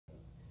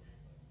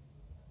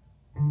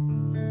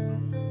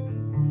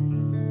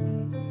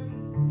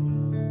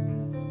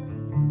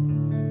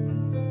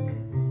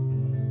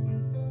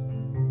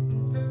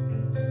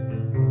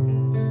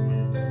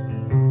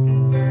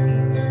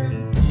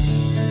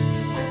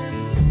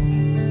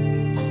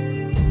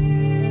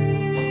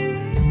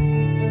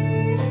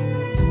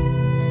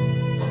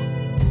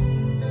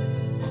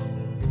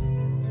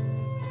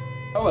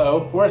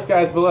So, we're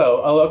Skies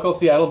Below, a local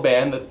Seattle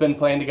band that's been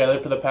playing together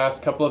for the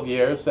past couple of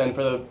years, and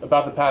for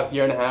about the past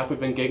year and a half we've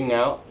been gigging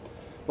out.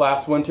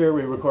 Last winter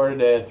we recorded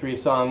a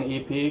 3-song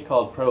EP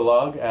called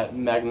Prologue at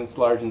Magnets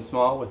Large and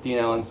Small with Dean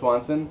Allen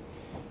Swanson.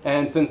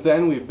 And since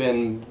then we've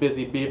been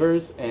busy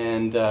beavers,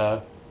 and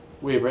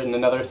we've written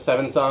another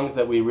 7 songs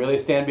that we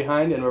really stand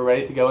behind, and we're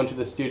ready to go into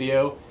the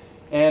studio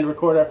and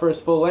record our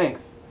first full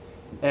length.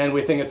 And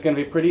we think it's going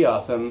to be pretty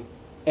awesome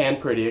and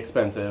pretty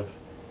expensive.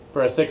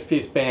 For a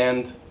 6-piece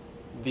band,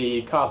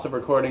 the cost of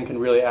recording can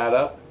really add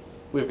up.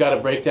 We've got a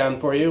breakdown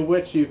for you,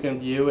 which you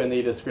can view in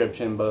the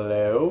description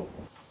below.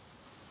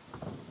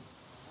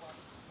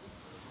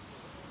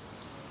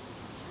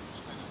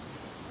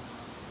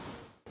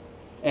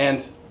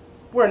 And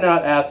we're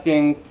not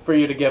asking for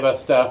you to give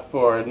us stuff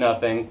for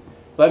nothing.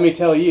 Let me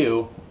tell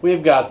you,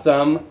 we've got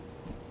some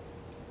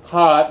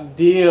hot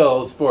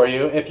deals for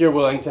you if you're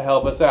willing to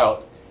help us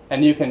out.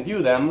 And you can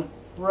view them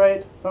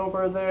right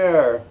over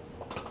there.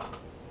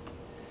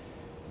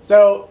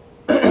 So,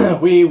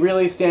 we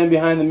really stand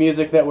behind the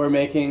music that we're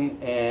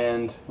making,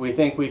 and we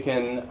think we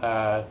can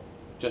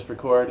just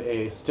record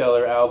a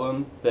stellar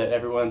album that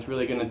everyone's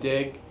really going to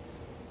dig.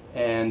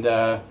 And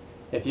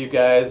if you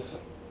guys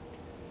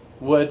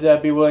would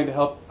be willing to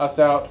help us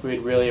out, we'd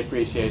really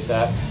appreciate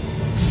that.